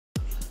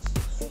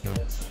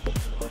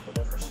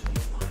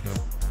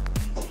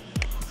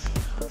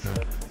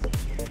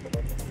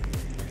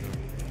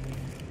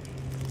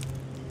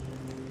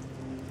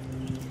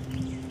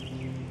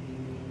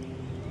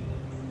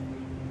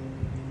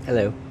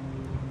Hello.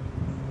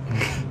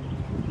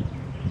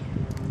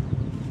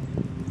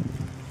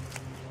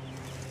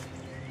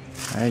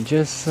 I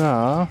just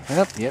saw,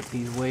 yep,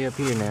 he's way up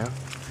here now.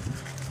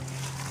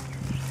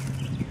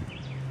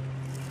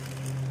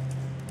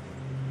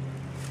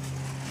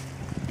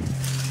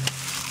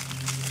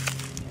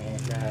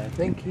 And I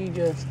think he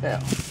just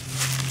fell.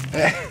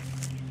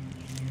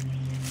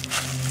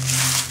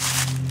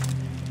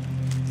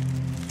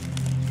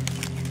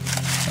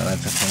 Oh,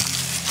 that's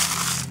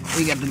okay.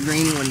 We got the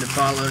green one to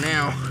follow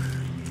now.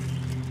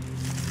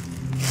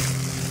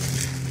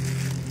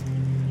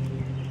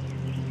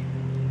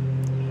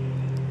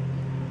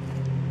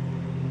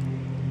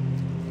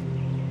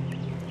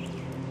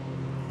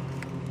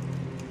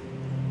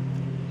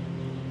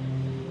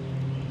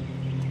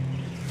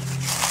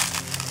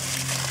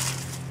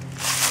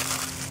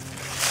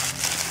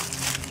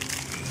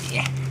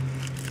 Yeah.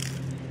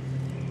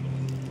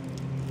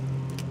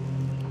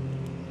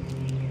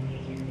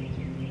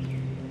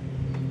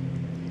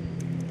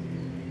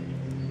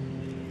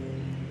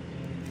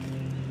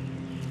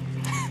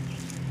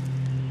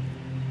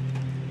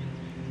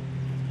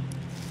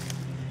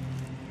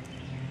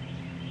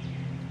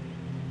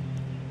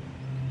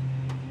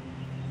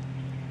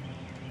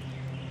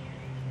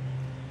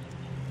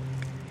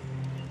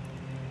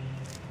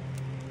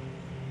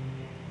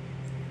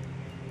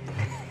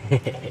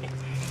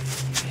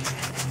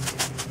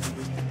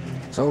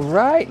 So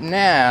right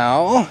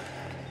now,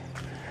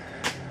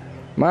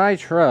 my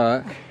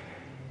truck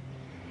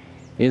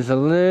is a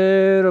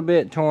little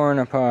bit torn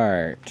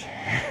apart.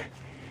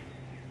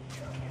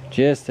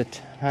 Just a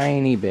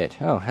tiny bit.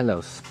 Oh, hello,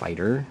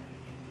 spider.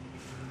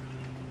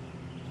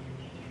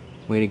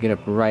 Way to get up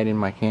right in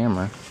my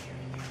camera.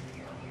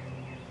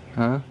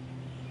 Huh?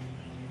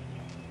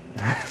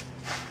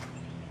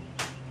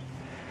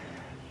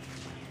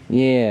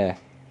 Yeah.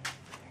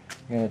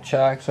 Got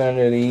chocks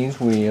under these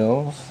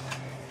wheels.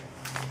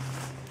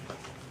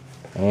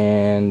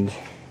 And,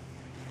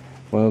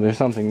 well, there's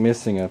something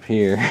missing up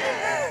here.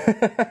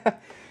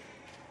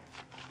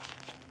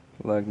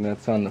 Lug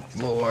nuts on the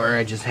floor.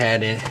 I just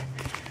had to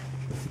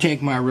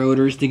take my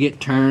rotors to get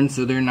turned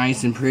so they're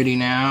nice and pretty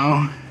now.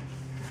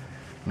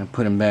 I'm going to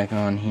put them back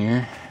on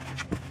here.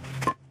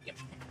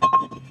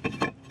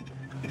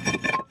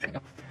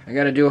 I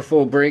got to do a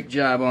full brake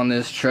job on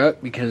this truck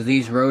because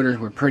these rotors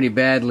were pretty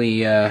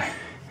badly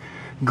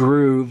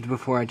grooved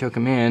before I took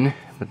them in.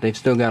 But they've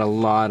still got a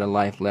lot of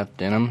life left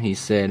in them. He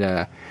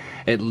said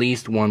at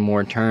least one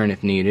more turn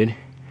if needed.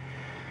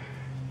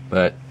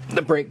 But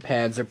the brake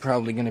pads are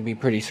probably going to be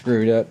pretty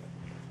screwed up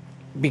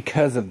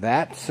because of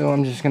that. So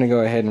I'm just going to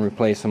go ahead and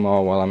replace them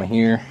all while I'm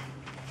here.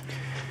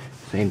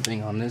 Same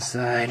thing on this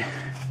side.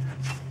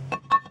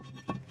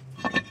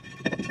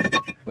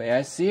 The way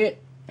I see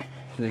it,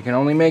 they can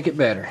only make it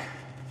better.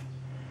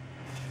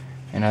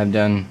 And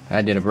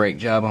I did a brake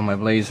job on my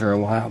Blazer a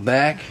while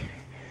back.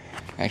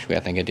 Actually, I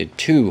think I did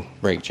 2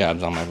 brake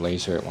jobs on my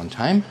Blazer at one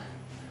time.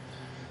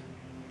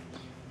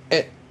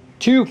 At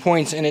 2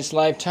 points in its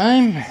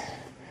lifetime.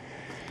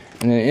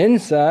 And then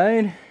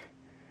inside,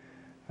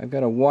 I've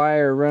got a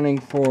wire running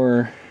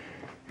for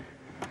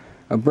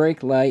a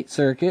brake light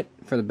circuit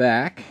for the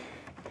back.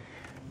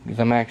 Because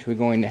I'm actually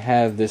going to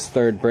have this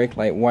third brake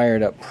light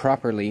wired up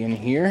properly in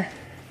here.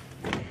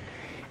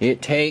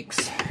 It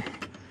takes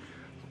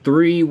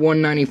 3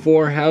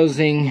 194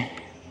 housing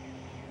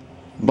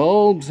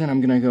bulbs, and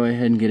I'm gonna go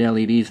ahead and get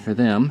LEDs for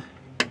them.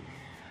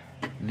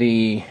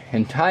 The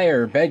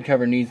entire bed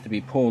cover needs to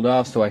be pulled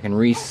off so I can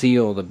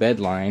reseal the bed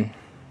line.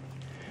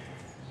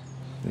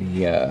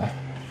 The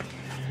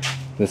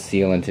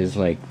sealant is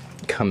like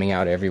coming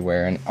out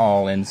everywhere and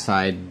all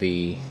inside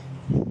the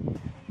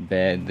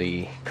bed.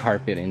 The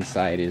carpet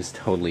inside is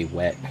totally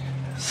wet,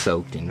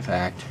 soaked in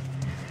fact.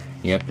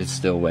 Yep, it's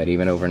still wet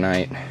even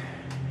overnight.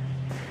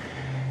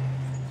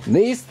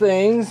 These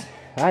things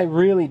I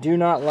really do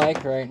not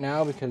like right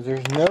now because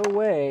there's no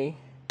way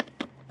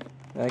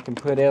I can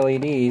put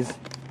LEDs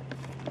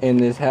in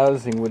this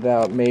housing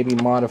without maybe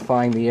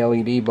modifying the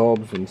LED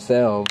bulbs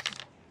themselves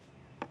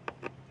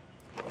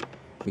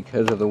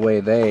because of the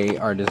way they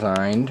are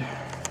designed.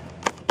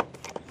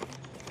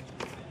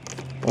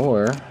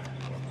 Or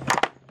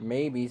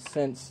maybe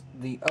since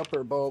the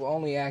upper bulb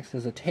only acts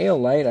as a tail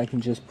light, I can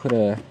just put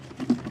a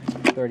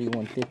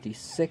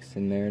 3156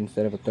 in there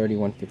instead of a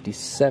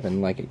 3157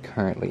 like it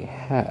currently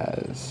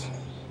has.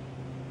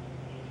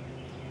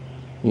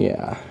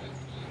 Yeah.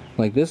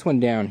 Like this one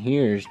down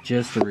here is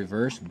just a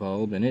reverse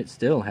bulb and it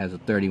still has a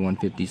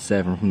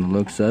 3157 from the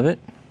looks of it.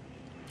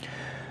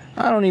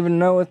 I don't even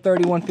know if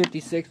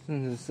 3156s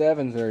and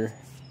 7s are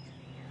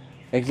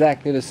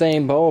exactly the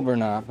same bulb or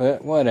not,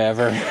 but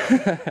whatever.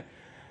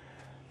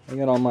 I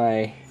got all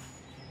my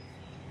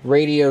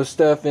radio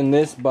stuff in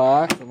this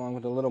box along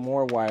with a little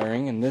more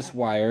wiring, and this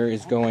wire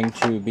is going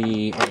to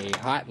be a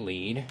hot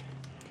lead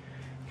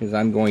because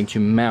I'm going to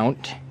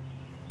mount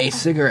a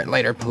cigarette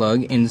lighter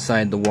plug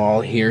inside the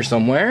wall here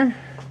somewhere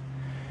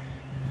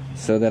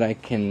so that I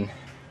can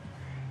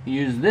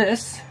use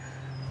this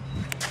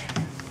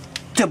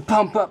to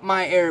pump up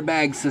my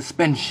airbag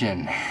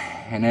suspension.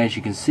 And as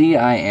you can see,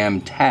 I am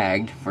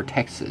tagged for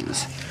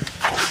Texas.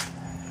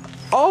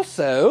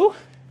 Also,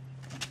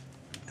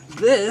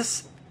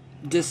 this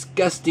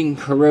disgusting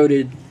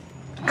corroded,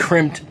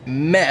 crimped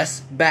mess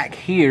back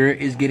here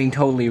is getting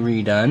totally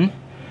redone.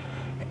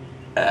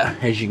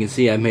 As you can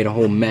see, I've made a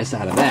whole mess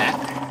out of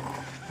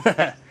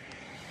that.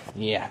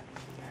 Yeah.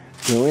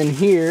 So in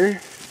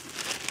here,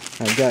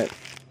 I've got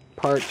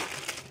parts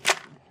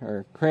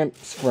or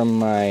crimps from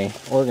my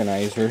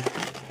organizer,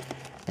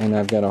 and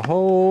I've got a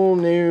whole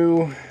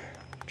new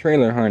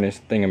trailer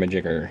harness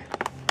thingamajigger.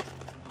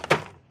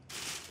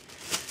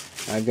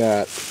 I've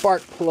got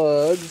spark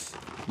plugs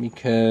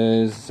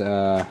because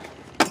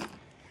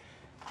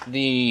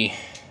the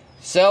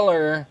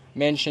seller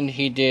mentioned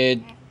he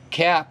did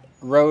cap,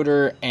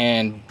 rotor,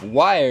 and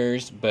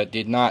wires, but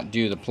did not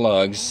do the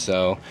plugs,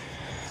 so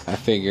I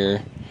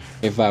figure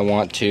if I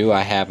want to,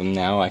 I have them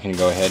now, I can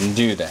go ahead and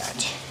do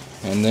that.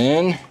 And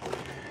then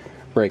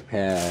brake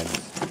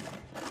pads.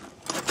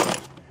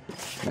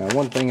 Now,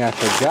 one thing I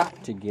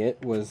forgot to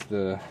get was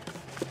the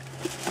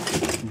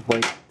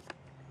brake.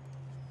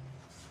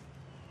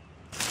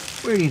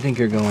 Where do you think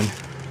you're going?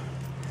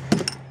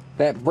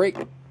 That brake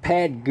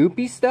pad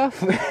goopy stuff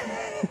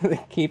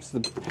that keeps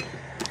the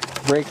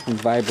brake from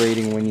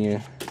vibrating when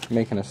you're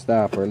making a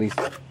stop, or at least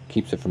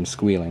keeps it from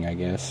squealing, I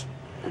guess.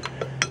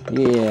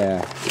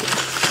 Yeah.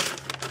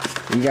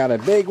 You got a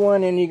big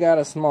one and you got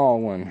a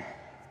small one.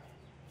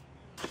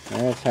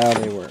 That's how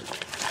they work.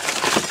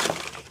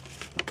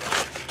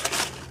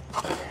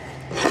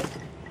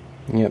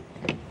 Yep.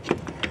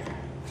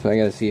 So I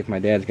gotta see if my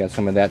dad's got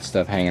some of that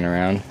stuff hanging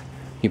around.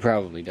 He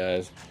probably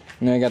does.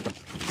 And then I got the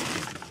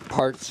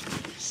parts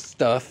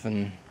stuff,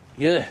 and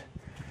yeah,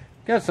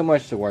 got so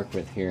much to work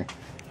with here.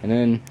 And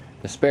then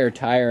the spare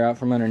tire out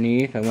from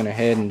underneath, I went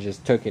ahead and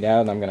just took it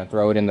out. I'm gonna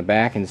throw it in the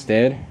back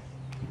instead,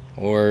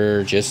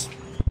 or just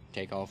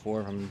take all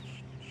four of them,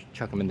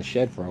 chuck them in the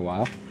shed for a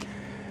while.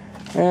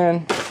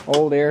 And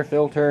old air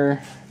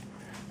filter,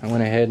 I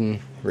went ahead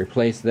and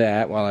replaced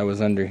that while I was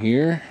under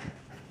here.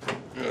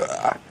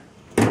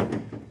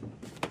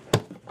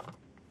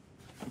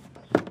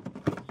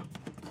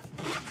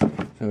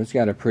 So it's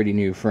got a pretty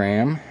new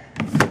frame.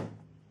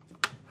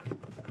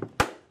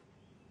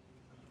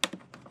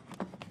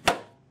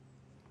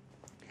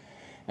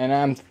 And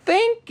I'm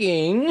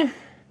thinking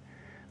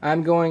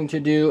I'm going to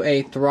do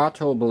a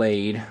throttle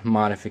blade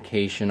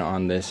modification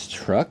on this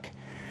truck,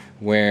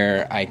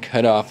 where I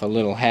cut off a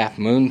little half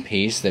moon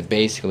piece that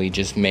basically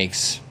just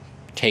makes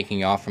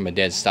taking off from a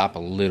dead stop a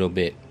little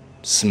bit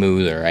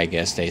smoother, I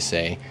guess they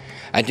say.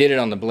 I did it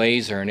on the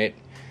Blazer and it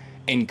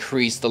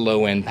increased the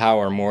low end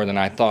power more than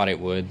I thought it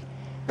would.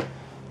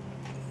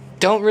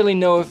 Don't really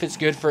know if it's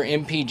good for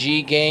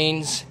MPG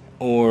gains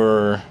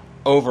or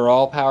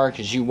overall power,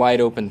 because you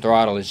wide open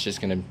throttle, it's just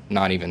going to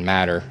not even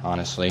matter,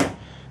 honestly.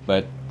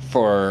 But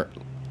for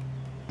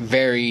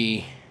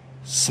very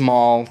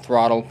small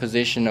throttle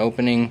position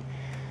opening,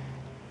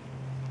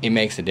 it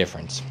makes a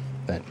difference.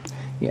 But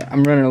yeah,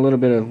 I'm running a little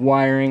bit of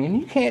wiring, and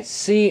you can't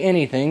see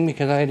anything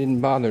because I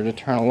didn't bother to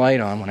turn a light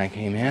on when I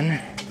came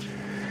in.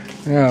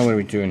 Oh, what are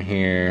we doing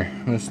here?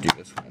 Let's do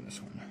this one and this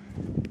one.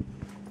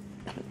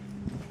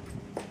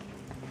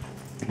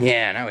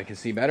 Yeah, now we can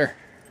see better.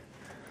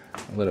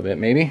 A little bit,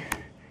 maybe.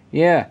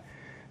 Yeah,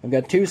 I've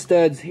got two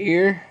studs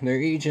here. They're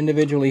each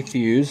individually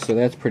fused, so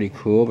that's pretty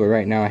cool. But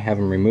right now I have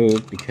them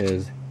removed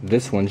because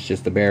this one's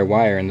just a bare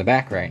wire in the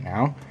back right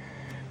now.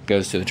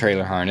 Goes to the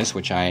trailer harness,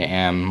 which I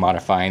am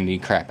modifying the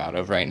crap out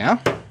of right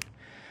now.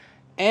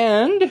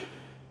 And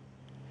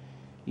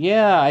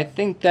yeah, I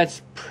think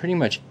that's pretty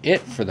much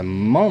it for the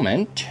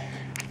moment.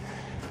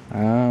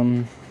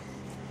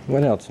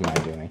 What else am I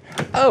doing?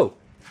 Oh,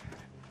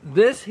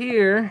 this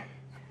here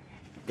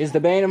is the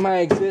bane of my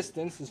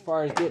existence as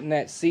far as getting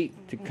that seat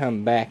to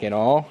come back at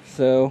all.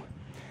 So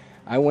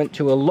I went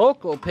to a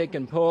local pick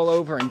and pull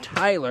over in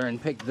Tyler and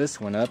picked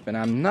this one up, and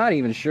I'm not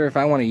even sure if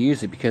I want to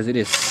use it because it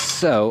is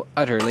so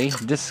utterly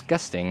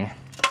disgusting,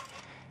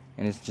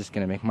 and it's just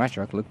gonna make my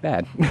truck look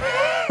bad.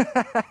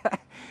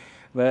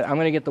 But I'm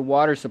gonna get the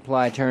water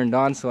supply turned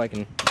on so I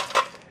can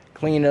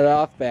clean it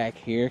off back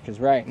here, because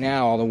right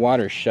now all the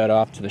water's shut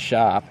off to the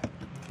shop.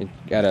 It's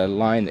got a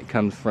line that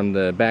comes from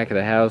the back of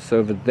the house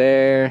over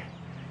there,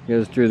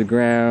 goes through the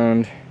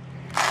ground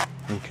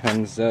and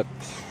comes up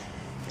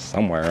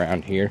somewhere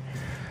around here.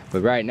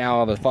 But right now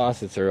all the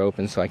faucets are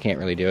open, so I can't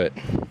really do it.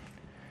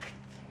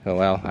 So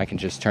well, I can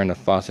just turn the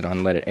faucet on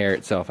and let it air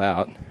itself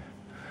out.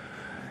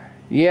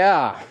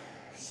 Yeah,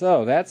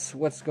 so that's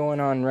what's going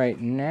on right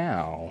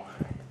now.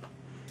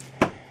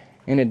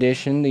 In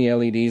addition, the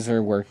LEDs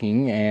are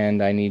working,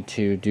 and I need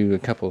to do a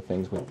couple of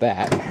things with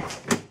that.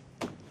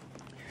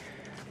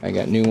 I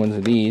got new ones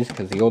of these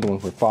because the old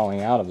ones were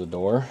falling out of the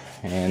door,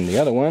 and the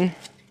other one,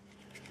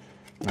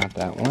 not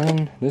that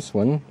one, this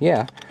one,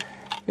 yeah,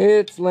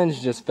 its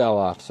lens just fell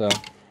off, so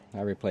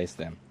I replaced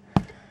them.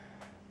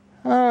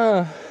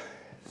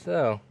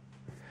 So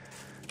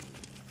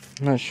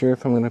I'm not sure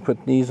if I'm going to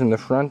put these in the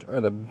front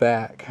or the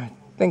back. I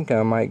think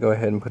I might go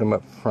ahead and put them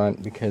up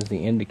front because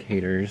the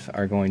indicators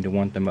are going to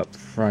want them up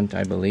front,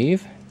 I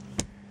believe.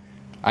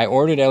 I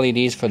ordered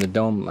LEDs for the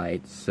dome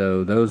lights,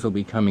 so those will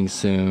be coming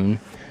soon.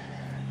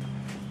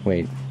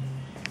 Wait,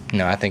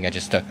 no, I think I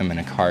just stuck them in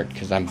a cart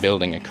because I'm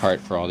building a cart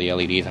for all the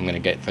LEDs I'm going to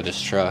get for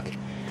this truck.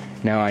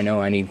 Now I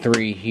know I need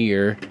 3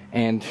 here,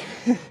 and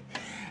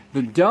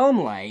the dome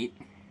light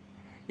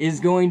is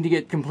going to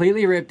get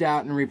completely ripped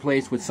out and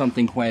replaced with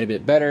something quite a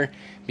bit better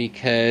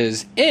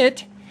because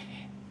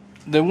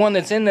the one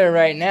that's in there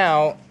right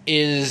now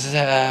is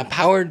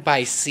powered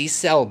by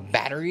C-cell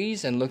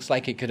batteries and looks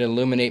like it could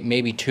illuminate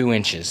maybe 2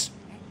 inches.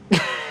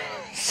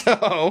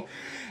 So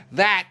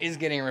that is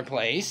getting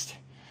replaced.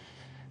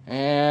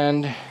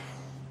 And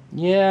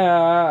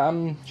yeah,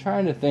 I'm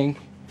trying to think.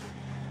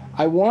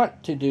 I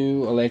want to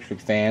do electric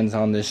fans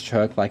on this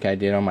truck like I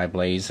did on my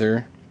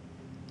Blazer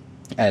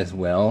as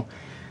well.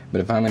 But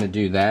if I'm going to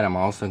do that, I'm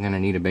also going to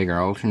need a bigger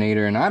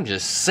alternator. And I'm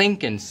just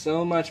sinking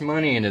so much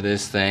money into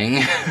this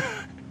thing.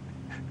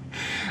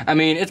 I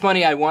mean, it's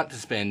money I want to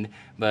spend,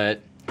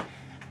 but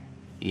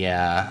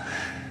yeah,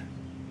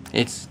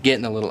 it's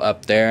getting a little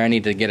up there. I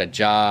need to get a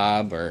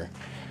job or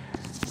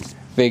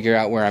figure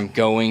out where I'm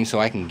going so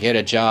I can get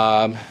a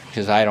job,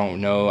 because I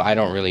don't know, I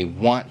don't really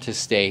want to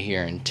stay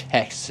here in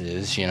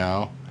Texas, you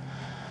know.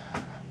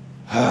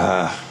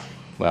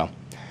 Well,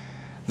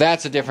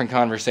 that's a different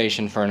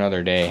conversation for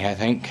another day, I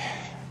think.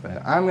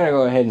 But I'm going to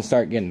go ahead and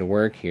start getting to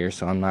work here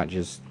so I'm not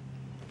just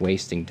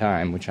wasting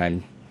time, which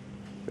I'm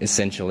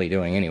essentially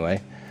doing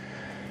anyway.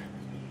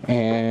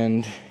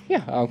 And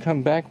yeah, I'll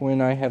come back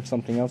when I have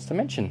something else to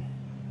mention.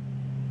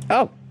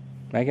 Oh,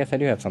 I guess I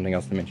do have something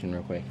else to mention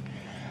real quick.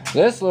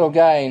 This little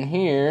guy in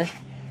here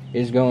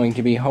is going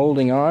to be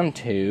holding on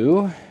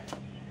to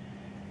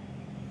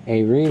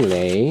a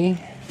relay,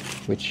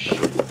 which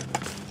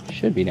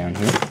should be down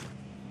here.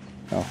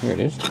 Oh, here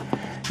it is.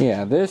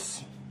 Yeah,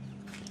 this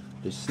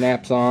just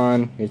snaps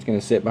on. It's going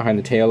to sit behind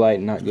the taillight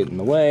and not get in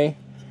the way.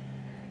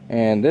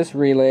 And this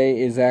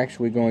relay is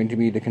actually going to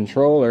be the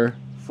controller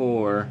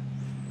for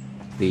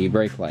the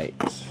brake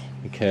lights,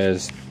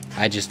 because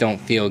I just don't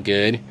feel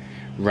good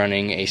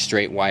running a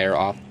straight wire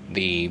off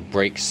the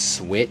brake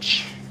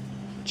switch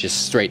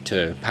just straight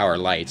to power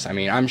lights. I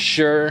mean, I'm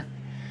sure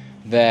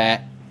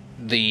that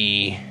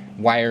the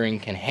wiring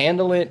can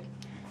handle it,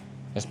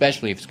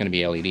 especially if it's going to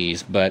be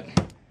LEDs, but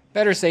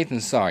better safe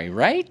than sorry,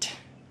 right?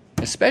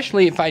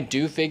 Especially if I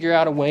do figure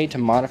out a way to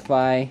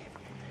modify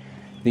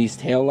these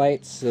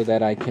taillights so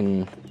that I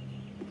can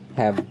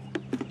have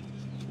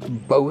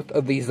both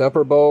of these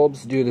upper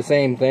bulbs do the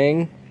same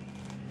thing.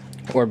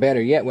 Or better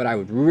yet, what I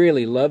would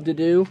really love to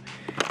do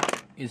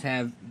is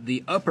have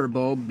the upper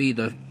bulb be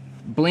the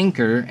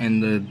blinker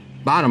and the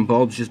bottom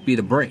bulbs just be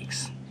the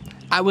brakes.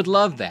 I would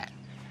love that.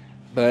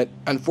 But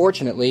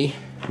unfortunately,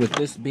 with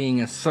this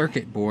being a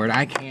circuit board,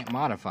 I can't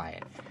modify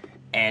it.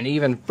 And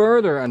even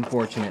further,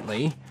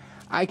 unfortunately,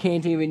 I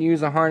can't even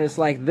use a harness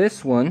like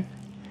this one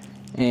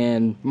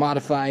and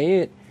modify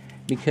it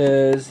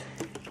because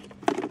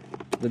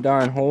the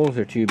darn holes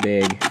are too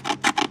big.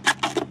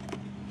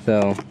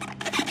 So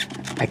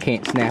I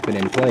can't snap it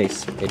in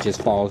place. It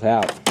just falls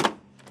out.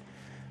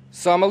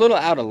 So I'm a little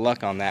out of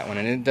luck on that one,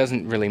 and it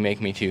doesn't really make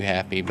me too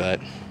happy,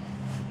 but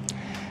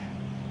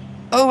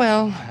oh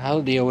well,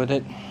 I'll deal with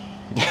it.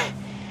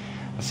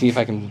 I'll see if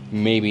I can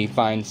maybe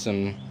find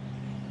some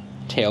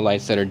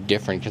taillights that are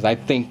different, because I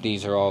think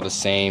these are all the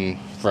same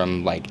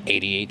from like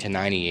 88 to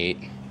 98.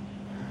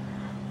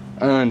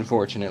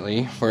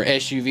 Unfortunately, for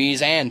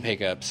SUVs and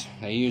pickups,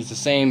 they use the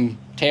same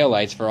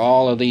taillights for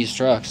all of these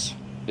trucks,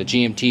 the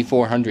GMT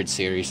 400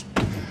 series.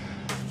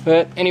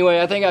 But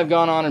anyway, I think I've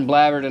gone on and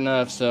blabbered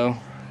enough, so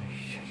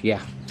yeah,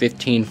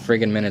 15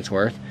 friggin' minutes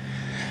worth.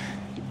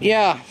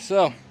 Yeah,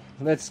 so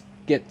let's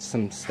get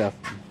some stuff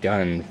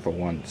done for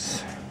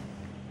once.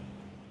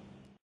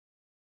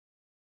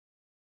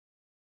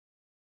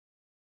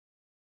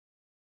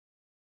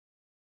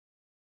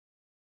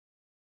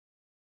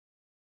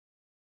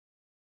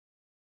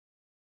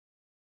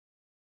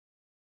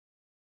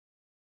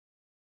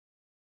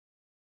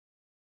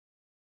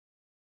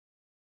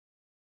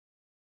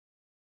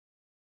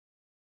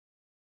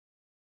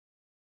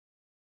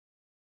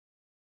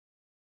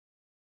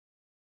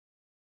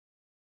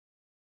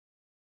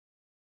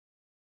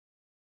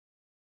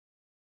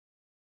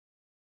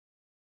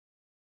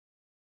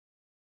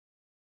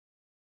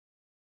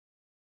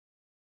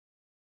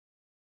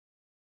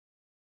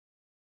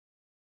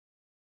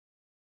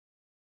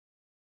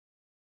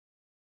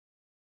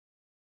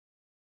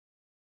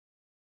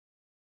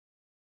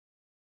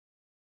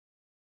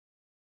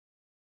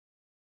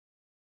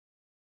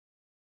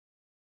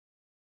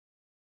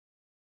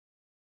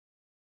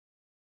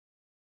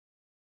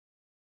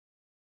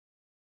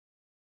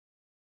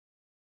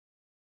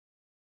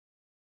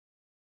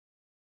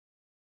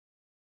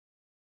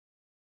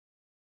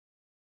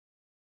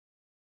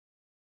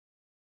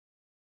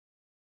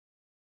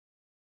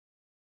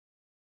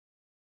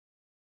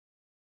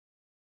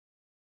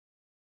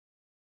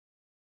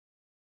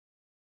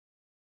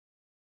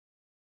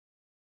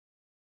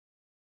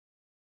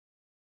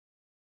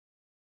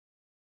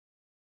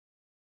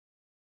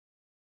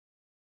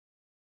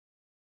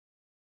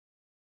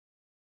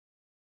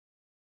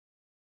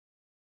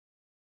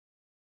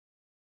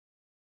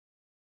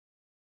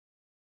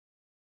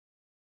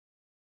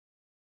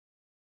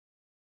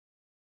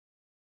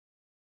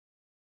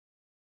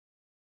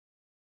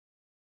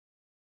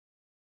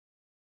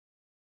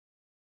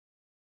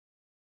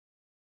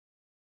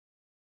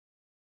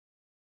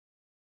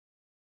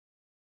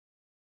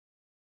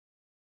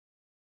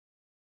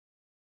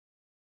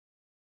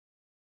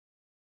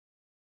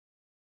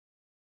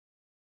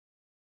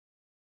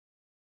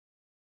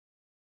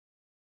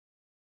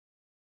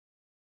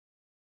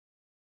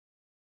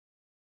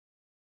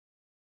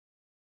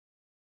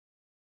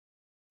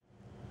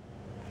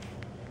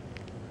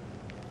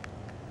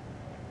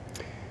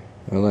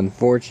 Well,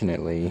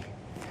 unfortunately,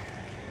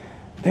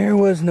 there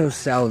was no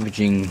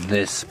salvaging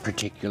this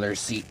particular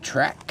seat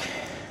track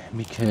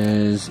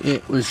because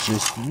it was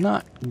just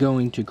not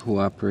going to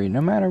cooperate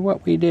no matter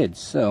what we did.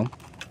 So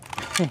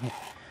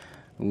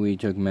we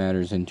took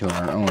matters into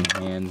our own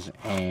hands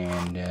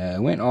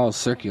and went all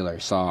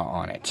circular saw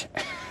on it.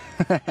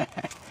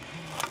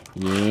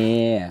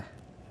 Yeah,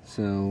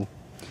 so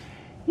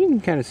you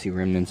can kind of see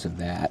remnants of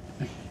that,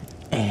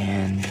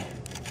 and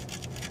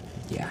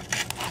yeah,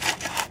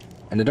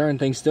 and the darn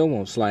thing still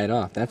won't slide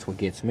off. That's what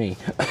gets me.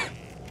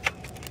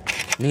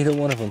 Neither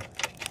one of them.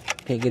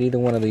 Can't get either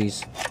one of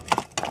these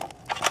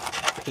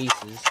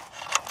pieces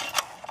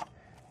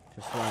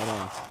to slide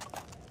off.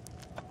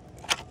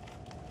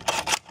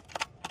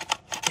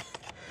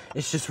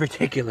 It's just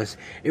ridiculous.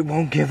 It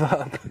won't give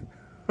up.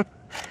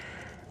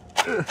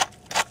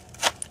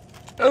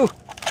 Oh!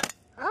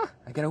 Ah!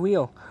 I got a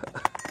wheel.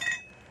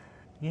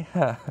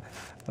 Yeah.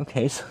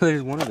 Okay, so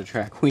there's one of the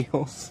track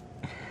wheels.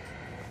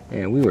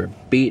 And we were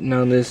beating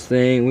on this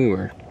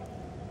thing.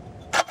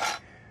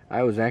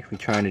 I was actually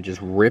trying to just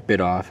rip it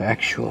off,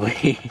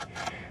 actually.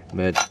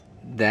 But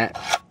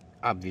that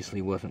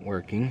obviously wasn't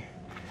working.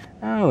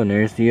 Oh, and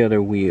there's the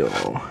other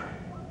wheel.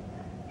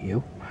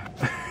 Ew.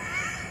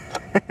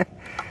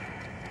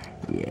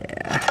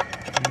 Yeah.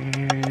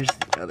 There's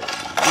the other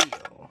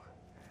wheel.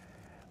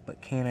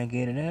 But can I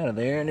get it out of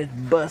there in its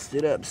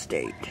busted up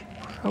state?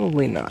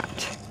 Probably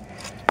not.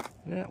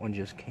 That one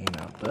just came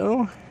out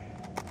though.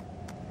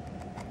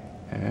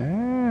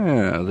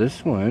 Ah,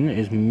 this one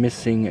is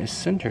missing a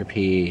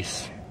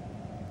centerpiece.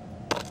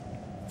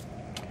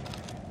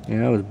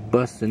 Yeah, I was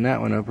busting that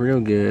one up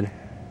real good.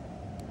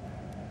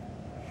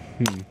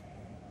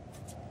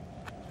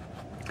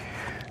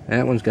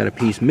 That one's got a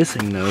piece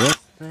missing though, that's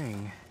the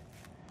thing.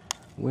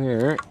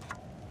 Where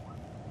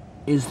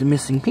is the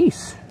missing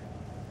piece?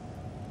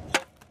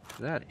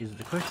 That is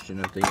the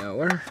question of the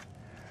hour.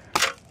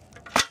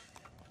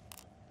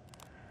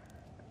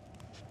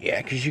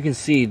 Yeah, because you can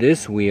see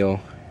this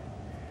wheel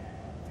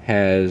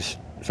has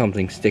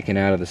something sticking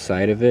out of the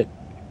side of it.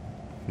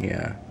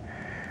 Yeah.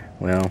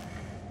 Well,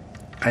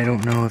 I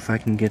don't know if I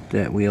can get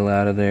that wheel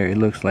out of there. It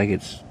looks like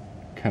it's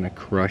kind of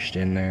crushed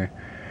in there.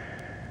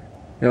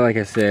 You know, like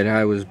I said,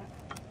 I was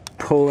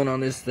pulling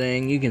on this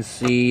thing. You can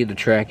see the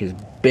track is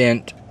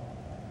bent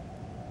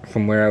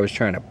from where I was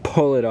trying to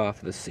pull it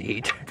off the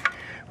seat.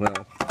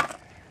 Well,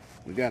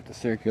 we got the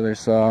circular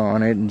saw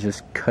on it and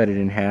just cut it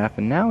in half,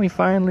 and now we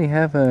finally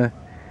have an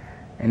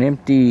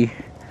empty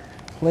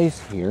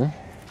place here.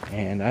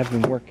 And I've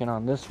been working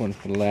on this one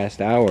for the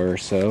last hour or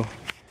so,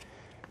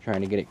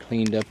 trying to get it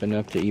cleaned up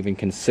enough to even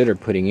consider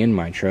putting in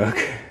my truck.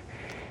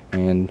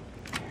 And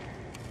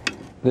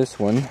this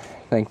one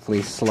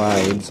thankfully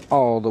slides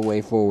all the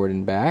way forward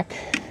and back,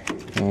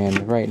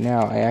 and right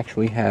now I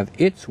actually have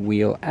its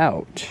wheel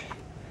out.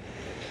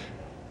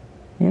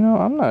 You know,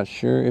 I'm not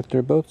sure if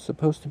they're both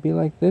supposed to be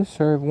like this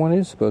or if one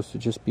is supposed to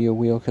just be a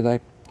wheel, because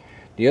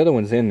the other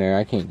one's in there.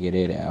 I can't get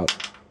it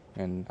out,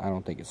 and I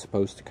don't think it's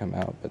supposed to come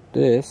out. But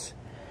this,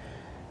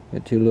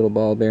 got two little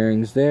ball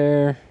bearings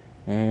there,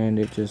 and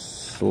it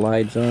just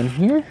slides on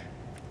here.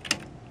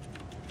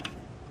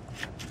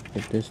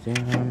 Get this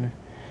down,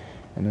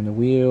 and then the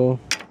wheel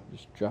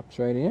just drops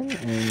right in,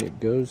 and it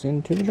goes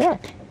into the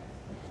track.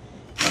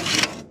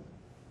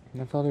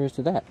 And that's all there is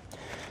to that.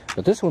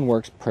 But this one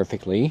works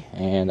perfectly,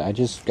 and I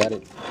just got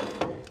it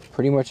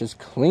pretty much as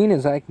clean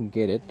as I can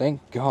get it.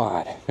 Thank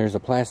God there's a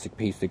plastic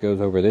piece that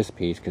goes over this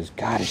piece, because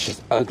God, it's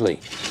just ugly.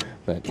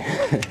 But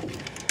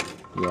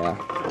yeah,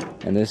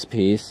 and this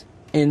piece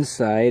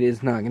inside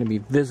is not going to be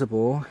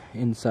visible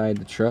inside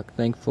the truck,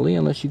 thankfully,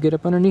 unless you get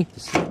up underneath the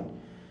seat.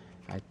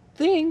 I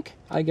think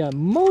I got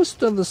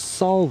most of the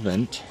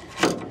solvent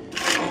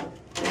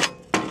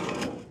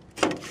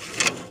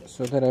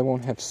so that I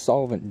won't have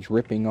solvent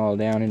dripping all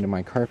down into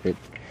my carpet.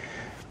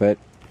 But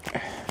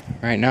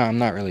right now I'm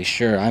not really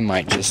sure. I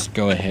might just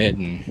go ahead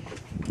and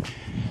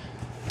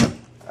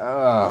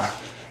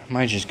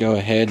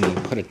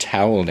put a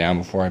towel down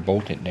before I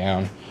bolt it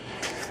down.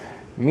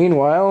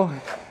 Meanwhile,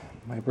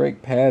 my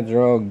brake pads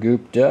are all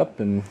gooped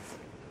up, and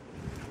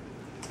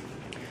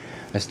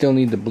I still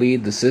need to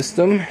bleed the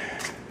system.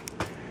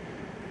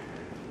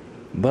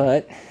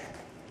 But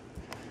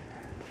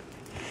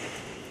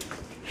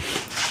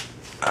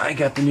I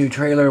got the new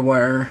trailer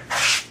wire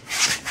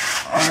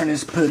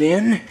harness put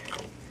in,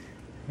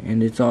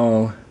 and it's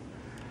all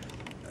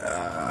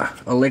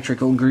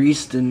electrical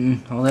greased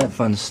and all that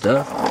fun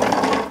stuff.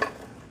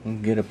 We'll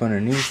get up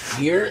underneath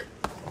here.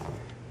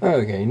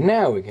 Okay,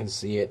 now we can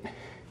see it.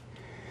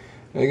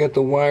 I got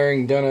the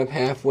wiring done up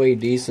halfway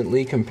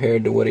decently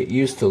compared to what it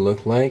used to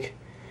look like.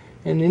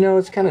 And you know,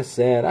 it's kind of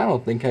sad. I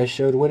don't think I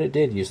showed what it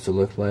did used to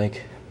look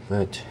like.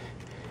 But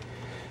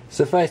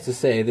suffice to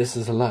say, this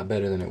is a lot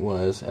better than it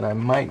was. And I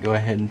might go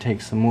ahead and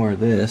take some more of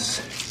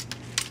this.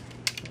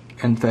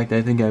 In fact,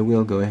 I think I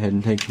will go ahead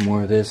and take some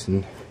more of this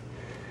and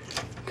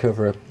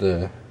cover up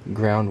the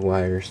ground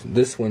wires.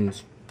 This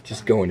one's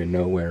just going to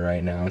nowhere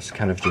right now. It's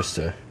kind of just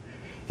a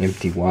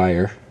empty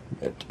wire.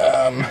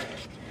 But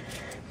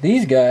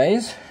these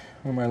guys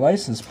are my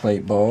license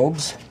plate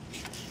bulbs.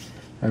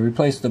 I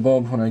replaced the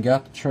bulb when I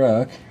got the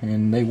truck,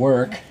 and they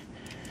work.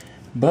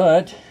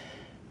 But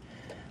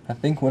I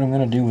think what I'm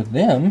going to do with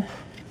them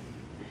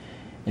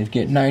is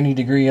get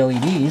 90-degree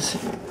LEDs,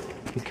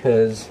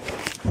 because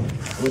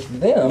with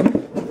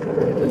them,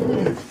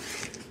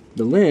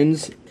 the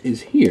lens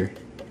is here.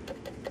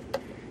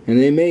 And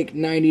they make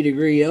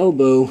 90-degree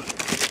elbow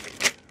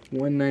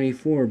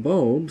 194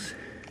 bulbs,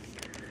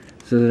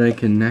 so that I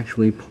can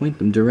actually point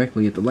them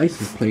directly at the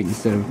license plate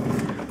instead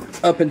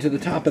of up into the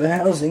top of the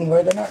housing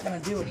where they're not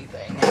going to do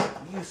anything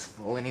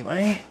useful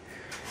anyway.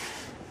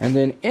 And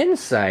then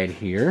inside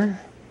here,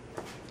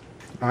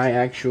 I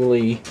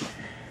actually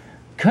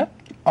cut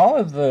all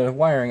of the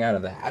wiring out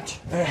of that.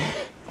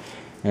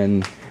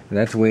 And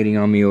that's waiting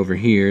on me over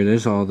here.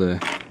 There's all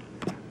the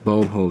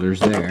bulb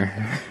holders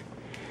there.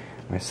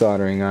 My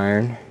soldering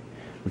iron,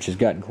 which has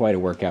gotten quite a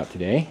workout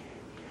today.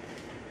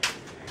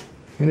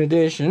 In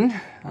addition,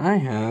 I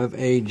have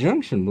a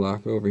junction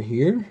block over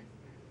here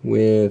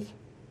with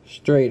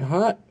straight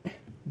hot,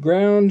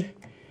 ground,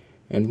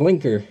 and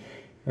blinker.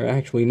 Or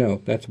actually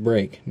no, that's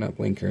brake, not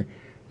blinker.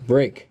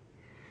 Brake.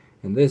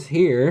 And this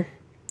here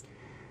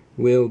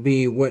will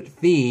be what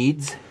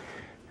feeds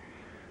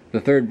the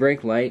third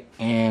brake light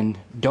and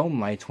dome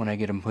lights when I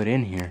get them put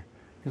in here.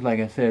 Because like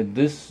I said,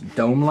 this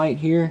dome light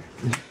here,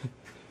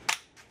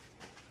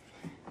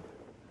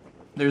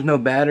 there's no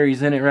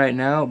batteries in it right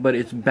now, but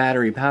it's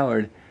battery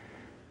powered.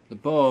 The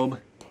bulb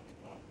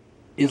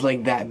is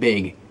like that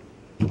big.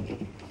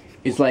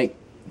 It's like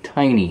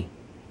tiny.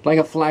 Like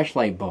a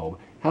flashlight bulb.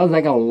 How is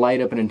that going to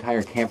light up an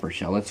entire camper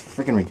shell? That's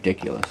freaking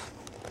ridiculous.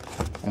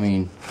 I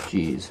mean,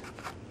 jeez.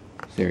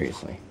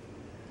 Seriously.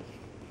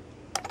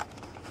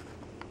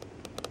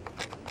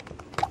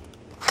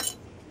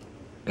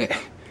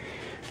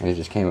 It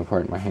just came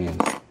apart in my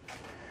hand.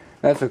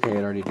 That's okay,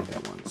 I already did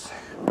that once.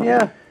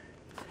 Yeah.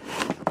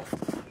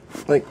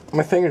 Like,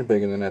 my finger's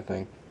bigger than that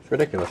thing. It's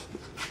ridiculous.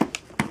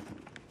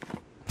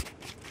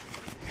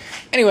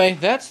 Anyway,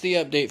 that's the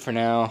update for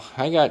now.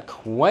 I got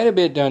quite a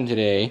bit done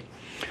today.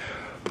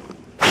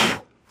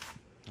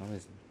 All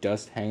this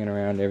dust hanging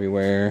around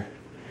everywhere.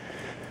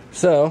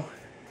 So,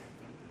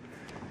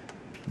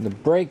 the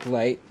brake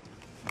light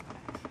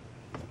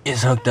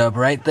is hooked up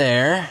right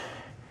there.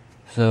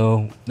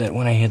 So that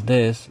when I hit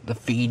this, the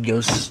feed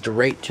goes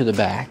straight to the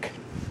back.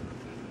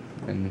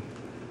 And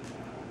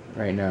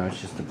right now it's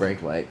just the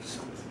brake lights.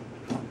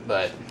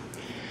 But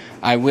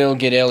I will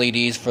get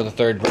LEDs for the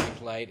third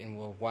brake light, and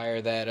we'll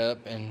wire that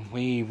up, and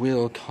we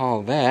will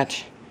call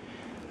that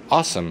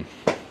awesome.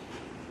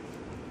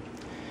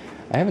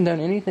 I haven't done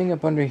anything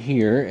up under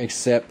here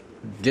except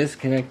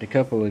disconnect a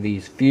couple of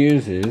these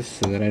fuses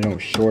so that I don't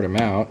short them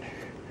out.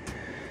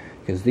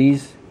 Because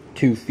these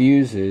two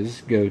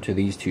fuses go to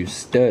these two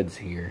studs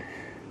here.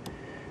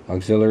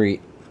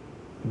 Auxiliary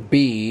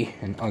B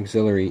and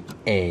auxiliary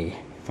A,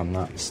 if I'm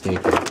not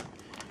mistaken.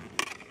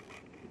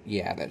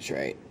 Yeah, that's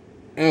right.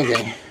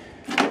 Okay.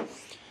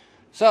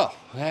 So,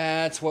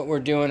 that's what we're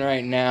doing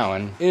right now,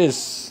 and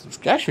it's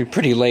actually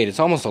pretty late. It's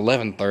almost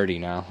 11:30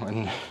 now,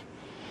 and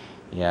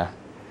yeah.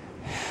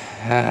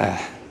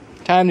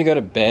 Time to go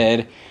to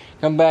bed.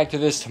 Come back to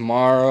this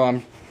tomorrow.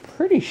 I'm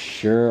pretty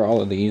sure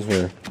all of these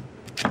were,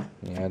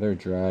 yeah, they're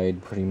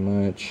dried pretty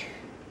much.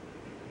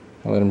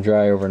 I'll let them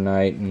dry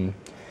overnight, and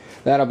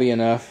that'll be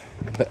enough.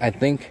 But I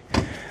think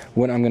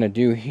what I'm going to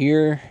do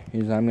here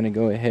is I'm going to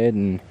go ahead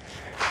and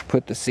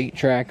put the seat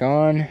track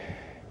on,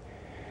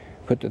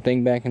 put the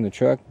thing back in the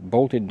truck,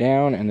 bolt it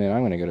down, and then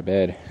I'm going to go to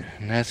bed.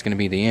 And that's going to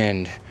be the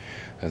end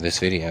of this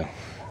video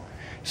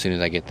as soon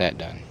as I get that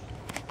done.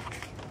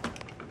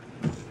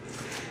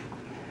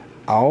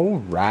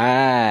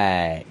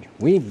 Alright,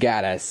 we've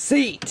got a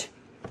seat,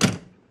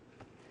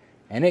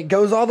 and it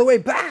goes all the way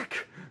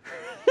back.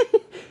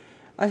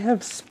 I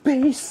have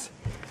space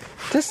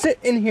to sit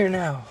in here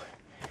now,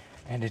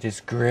 and it is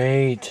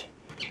great.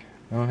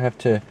 I don't have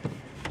to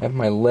have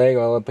my leg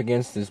all up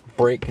against this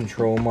brake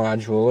control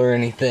module or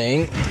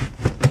anything.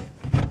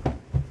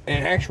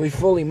 And it actually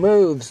fully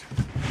moves.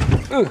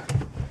 Ugh.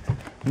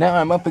 Now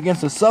I'm up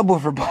against a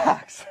subwoofer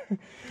box.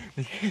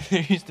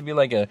 There used to be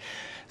like a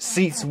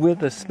seats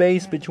with a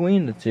space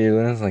between the two,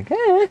 and I was like,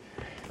 eh.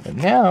 But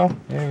now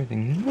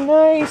everything's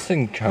nice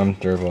and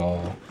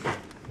comfortable.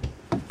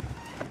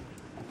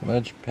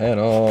 Clutch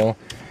pedal,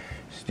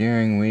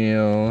 steering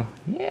wheel.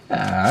 Yeah,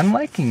 I'm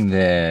liking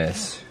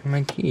this.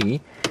 My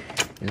key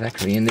is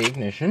actually in the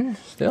ignition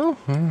still.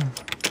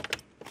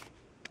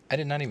 I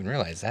did not even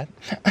realize that.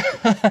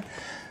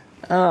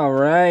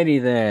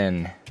 Alrighty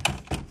then.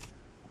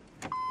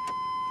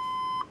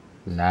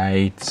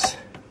 Lights.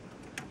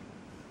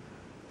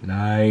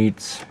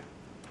 Lights.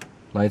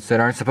 Lights that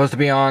aren't supposed to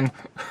be on.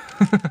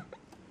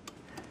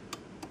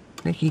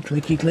 Clicky,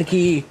 clicky,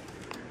 clicky.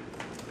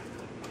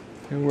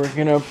 They're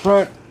working up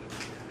front.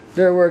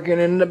 They're working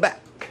in the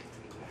back.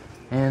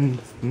 And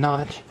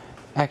not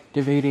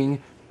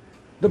activating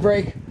the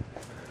brake.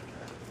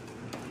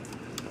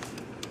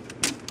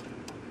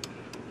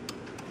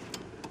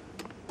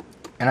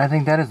 And I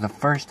think that is the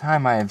first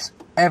time I have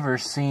ever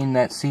seen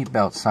that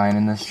seatbelt sign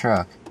in this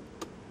truck.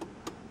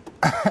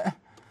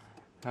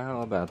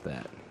 How about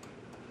that?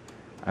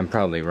 I'm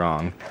probably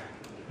wrong.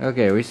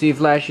 Okay, we see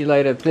flashy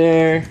light up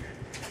there.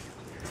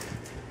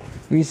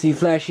 We see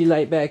flashy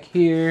light back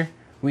here.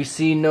 We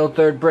see no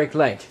third brake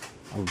light.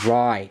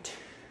 Alright.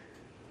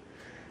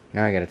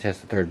 Now I gotta test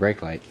the third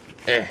brake light.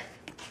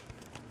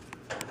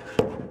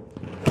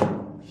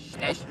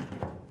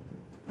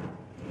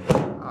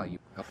 Oh, you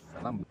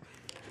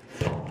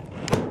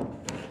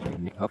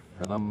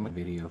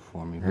video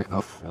for me.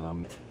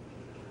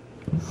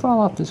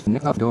 Fall off this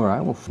door. I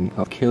will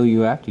kill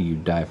you after you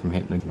die from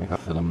hitting the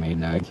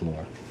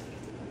floor.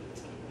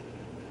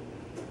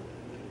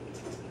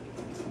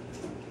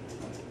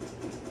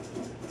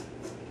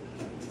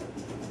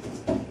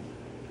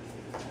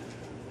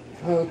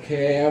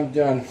 Okay, I'm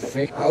done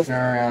faking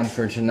around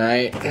for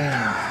tonight.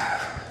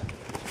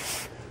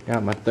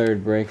 Got my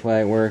third brake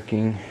light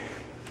working.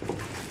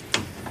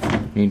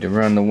 Need to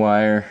run the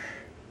wire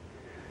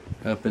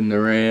up in the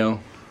rail,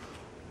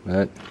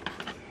 but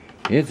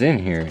it's in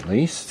here at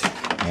least.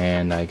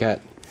 And I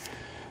got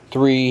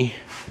 3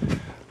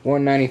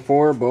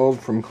 194 bulb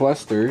from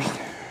Clusters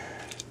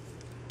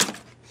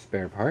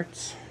spare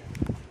parts.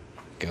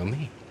 Go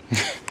me.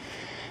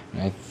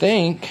 I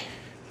think,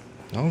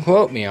 don't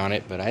quote me on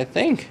it, but I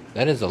think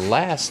that is the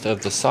last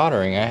of the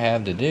soldering I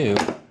have to do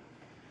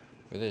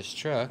for this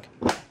truck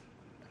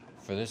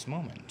for this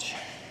moment.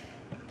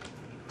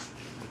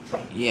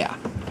 Yeah.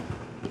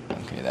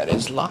 Okay, that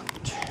is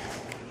locked.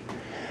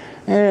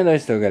 And I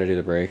still gotta do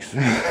the brakes.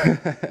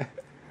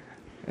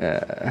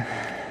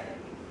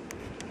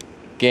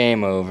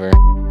 Game over.